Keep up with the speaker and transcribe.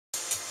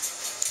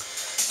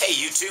Hey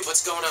YouTube,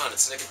 what's going on?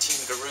 It's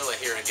Nicotine Gorilla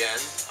here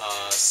again.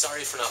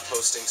 Sorry for not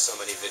posting so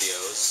many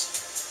videos,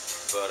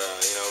 but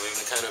you know, we've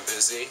been kind of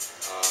busy.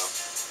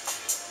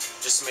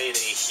 Just made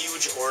a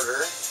huge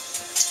order.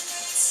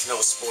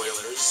 No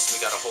spoilers. We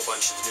got a whole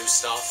bunch of new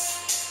stuff,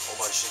 a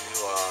whole bunch of new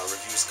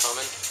reviews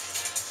coming.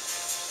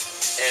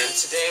 And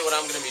today what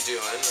I'm going to be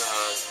doing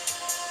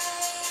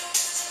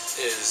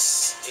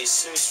is a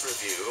snooze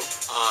review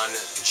on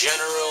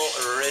General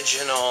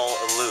Original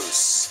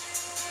Loose.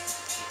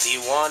 The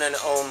one and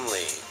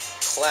only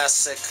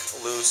classic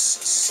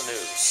loose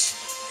snooze.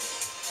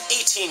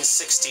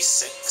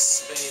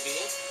 1866,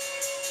 baby.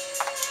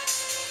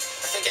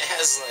 I think it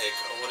has like,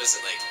 what is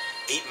it, like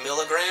 8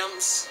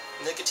 milligrams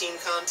nicotine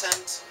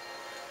content.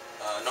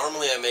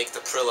 Normally I make the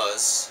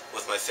Prillas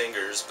with my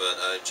fingers, but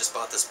I just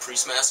bought this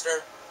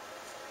Priestmaster.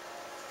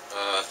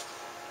 Let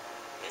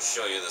me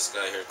show you this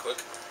guy here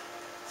quick.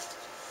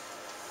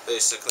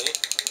 Basically,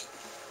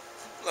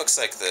 looks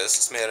like this.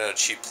 It's made out of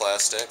cheap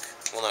plastic.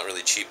 Well, not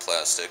really cheap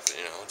plastic, but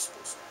you know, it's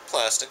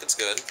plastic, it's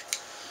good.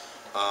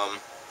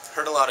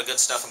 Heard a lot of good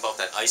stuff about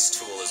that ice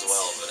tool as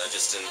well, but I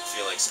just didn't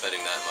feel like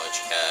spending that much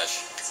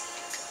cash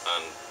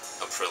on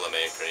a Prilla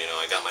maker. You know,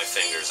 I got my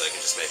fingers, I can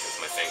just make it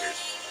with my fingers.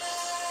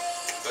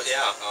 But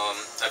yeah,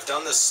 I've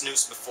done this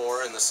snooze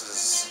before, and this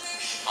is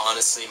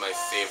honestly my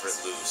favorite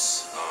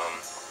loose.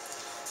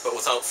 But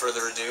without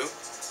further ado,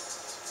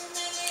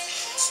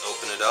 let's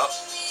open it up.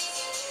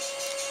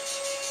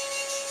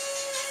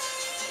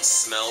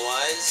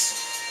 Smell-wise,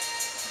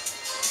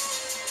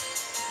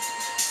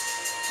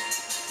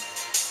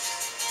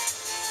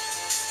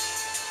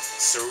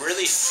 it's a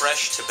really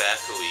fresh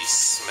tobacco-y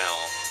smell.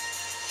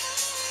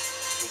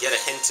 You get a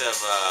hint of,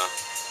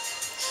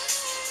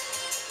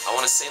 I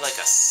want to say like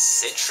a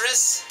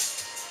citrus?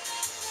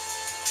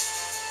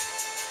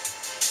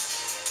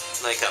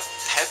 Like a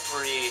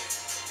peppery,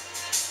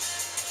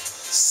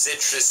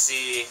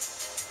 citrusy,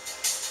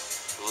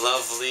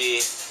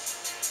 lovely,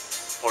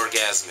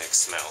 orgasmic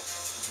smell,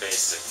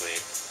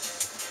 basically.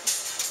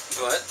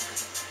 But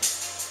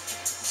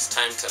it's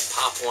time to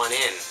pop one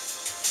in.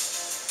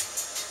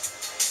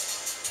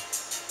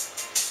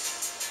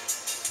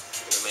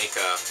 I'm gonna make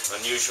a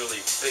unusually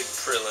big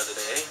Prilla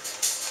today,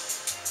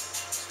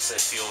 because I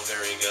feel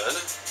very good.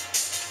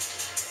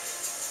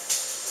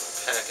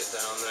 Pack it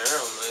down there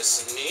all nice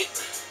and neat.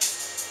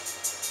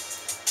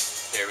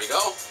 Here we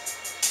go.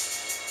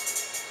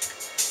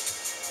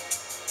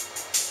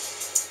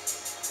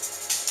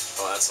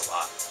 Oh, that's a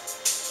lot.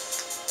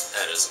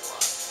 That is a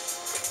lot.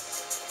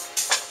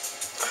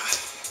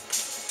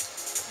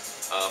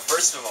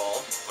 First of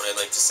all, what I'd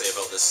like to say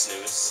about this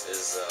snooze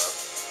is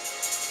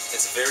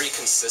it's very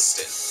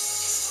consistent.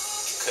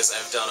 Because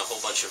I've done a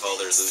whole bunch of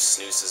other loose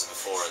snoozes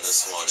before, and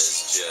this one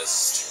is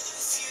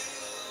just...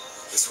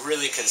 it's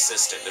really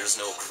consistent. There's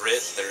no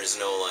grit, there's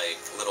no like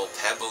little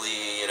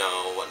pebbly, you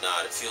know,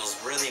 whatnot. It feels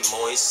really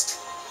moist.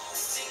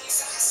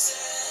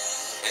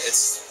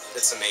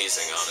 It's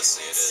amazing,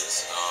 honestly, it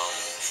is.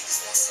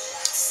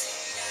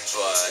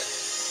 But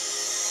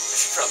I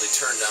should probably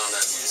turn down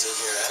that music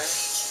here, eh?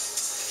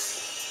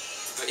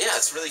 But yeah,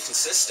 it's really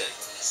consistent.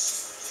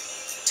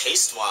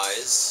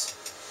 Taste-wise,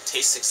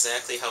 tastes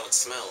exactly how it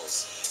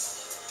smells.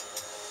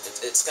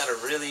 It's got a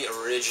really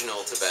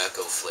original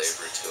tobacco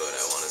flavor to it,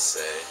 I want to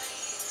say.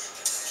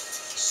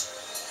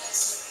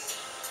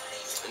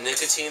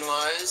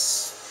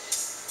 Nicotine-wise,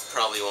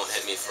 probably won't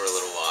hit me for a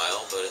little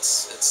while, but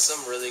it's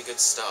some really good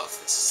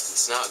stuff.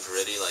 It's not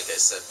gritty, like I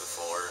said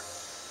before.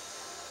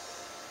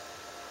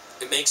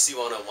 It makes you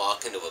want to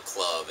walk into a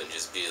club and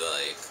just be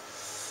like,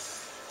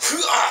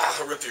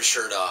 rip your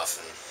shirt off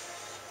and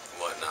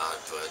whatnot.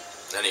 But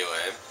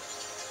anyway,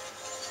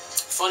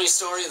 funny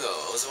story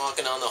though, I was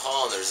walking down the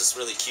hall and there's this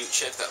really cute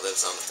chick that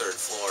lives on the 3rd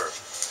floor,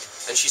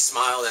 and she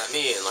smiled at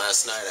me, and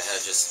last night I had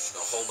just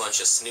a whole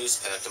bunch of snooze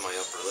packed on my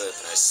upper lip,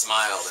 and I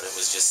smiled and it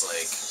was just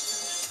like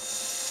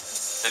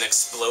an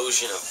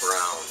explosion of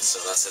brown.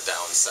 So that's a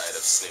downside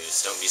of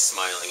snooze. Don't be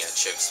smiling at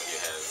chicks when you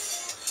have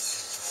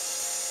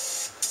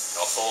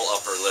a whole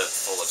upper lip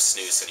full of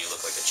snooze and you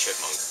look like a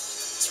chipmunk.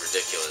 It's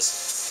ridiculous.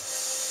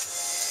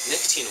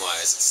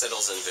 Nicotine-wise, it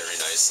settles in very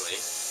nicely.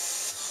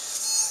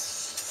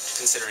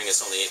 Considering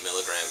it's only 8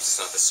 milligrams, it's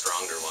not the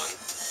stronger one.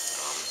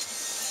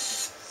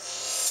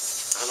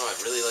 I don't know, I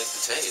really like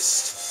the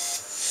taste.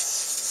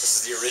 This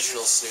is the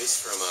original snooze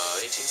from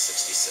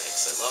 1866.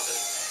 I love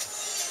it.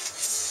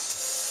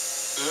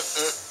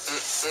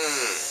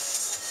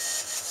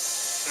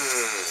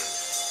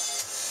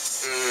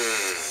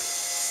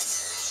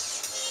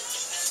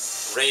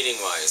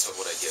 Rating-wise, what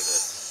would I give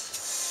it?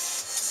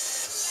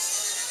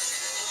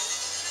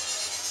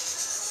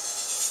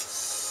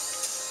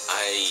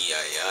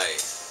 Ay.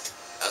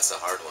 That's a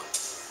hard one.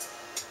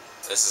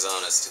 This is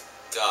honest to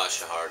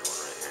gosh a hard one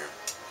right here.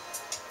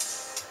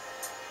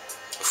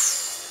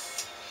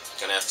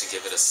 Gonna have to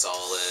give it a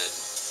solid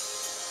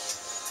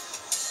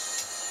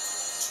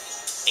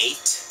 8.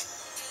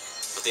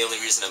 But the only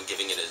reason I'm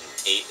giving it an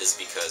 8 is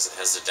because it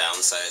has the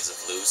downsides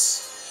of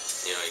loose.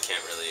 You know, you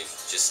can't really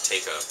just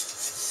take a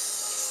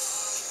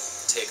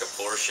take a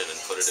portion and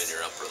put it in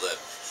your upper lip.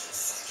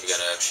 You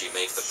gotta actually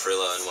make the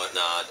Prilla and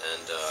whatnot,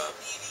 and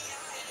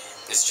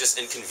it's just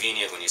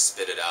inconvenient when you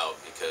spit it out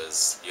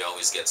because you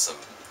always get some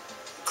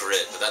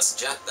grit. But that's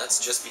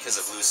just because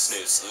of loose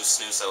snus. Loose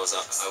snus, I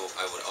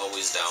would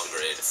always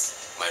downgrade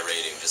my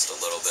rating just a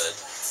little bit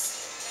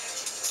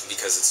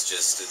because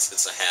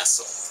it's a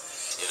hassle,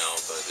 you know.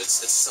 But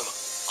it's some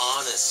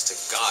honest to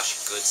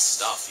gosh good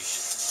stuff. You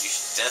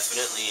should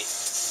definitely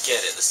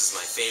get it. This is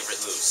my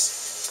favorite loose.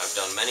 I've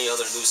done many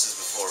other looses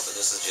before, but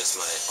this is just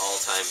my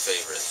all-time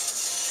favorite.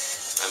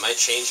 I might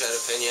change that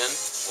opinion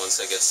once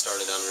I get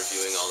started on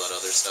reviewing all that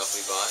other stuff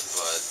we bought,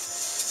 but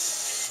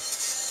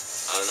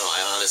I don't know,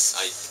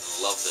 I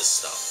love this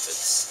stuff.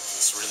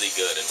 It's really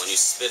good, and when you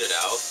spit it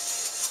out,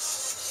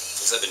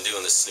 because I've been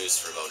doing this snooze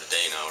for about a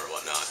day now or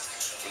whatnot,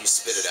 when you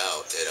spit it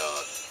out,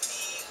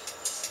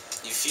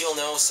 you feel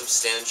no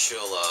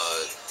substantial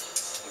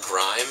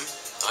grime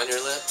on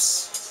your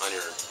lips, on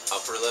your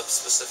upper lip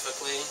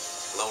specifically,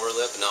 lower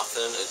lip,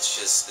 nothing. It's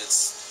just,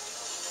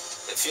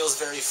 it feels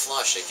very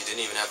flush, like you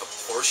didn't even have a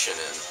portion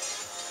in.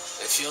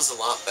 It feels a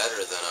lot better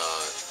than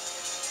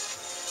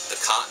the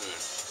cotton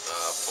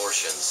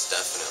portions,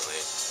 definitely.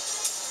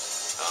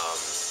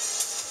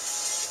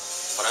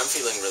 But I'm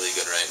feeling really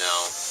good right now.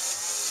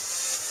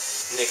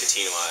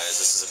 Nicotine-wise,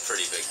 this is a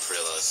pretty big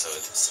Prilla, so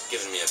it's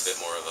giving me a bit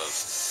more of a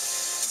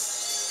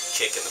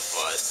kick in the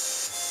butt.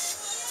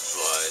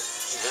 But,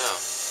 yeah.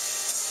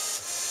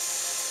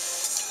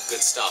 Good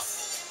stuff.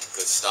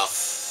 Good stuff.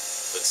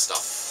 Good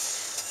stuff.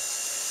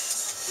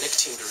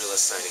 Nicotine Gorilla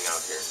signing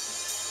out here.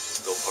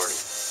 Go party.